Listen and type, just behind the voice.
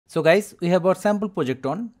So guys, we have our sample project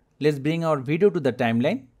on. Let's bring our video to the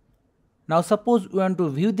timeline. Now suppose we want to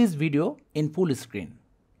view this video in full screen.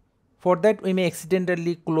 For that we may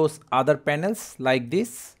accidentally close other panels like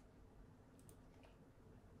this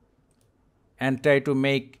and try to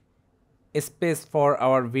make a space for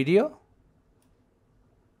our video,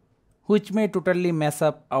 which may totally mess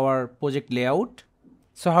up our project layout.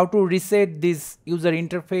 So how to reset this user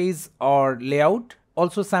interface or layout?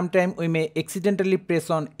 Also sometime we may accidentally press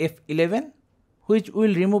on F11, which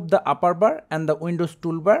will remove the upper bar and the Windows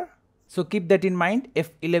toolbar. So keep that in mind,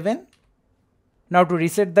 F11. Now to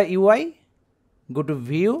reset the UI, go to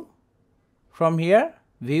View, from here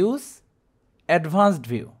Views, Advanced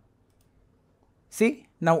View. See,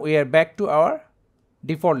 now we are back to our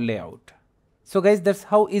default layout. So guys, that's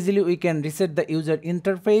how easily we can reset the user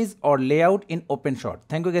interface or layout in OpenShot.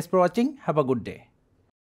 Thank you guys for watching. Have a good day.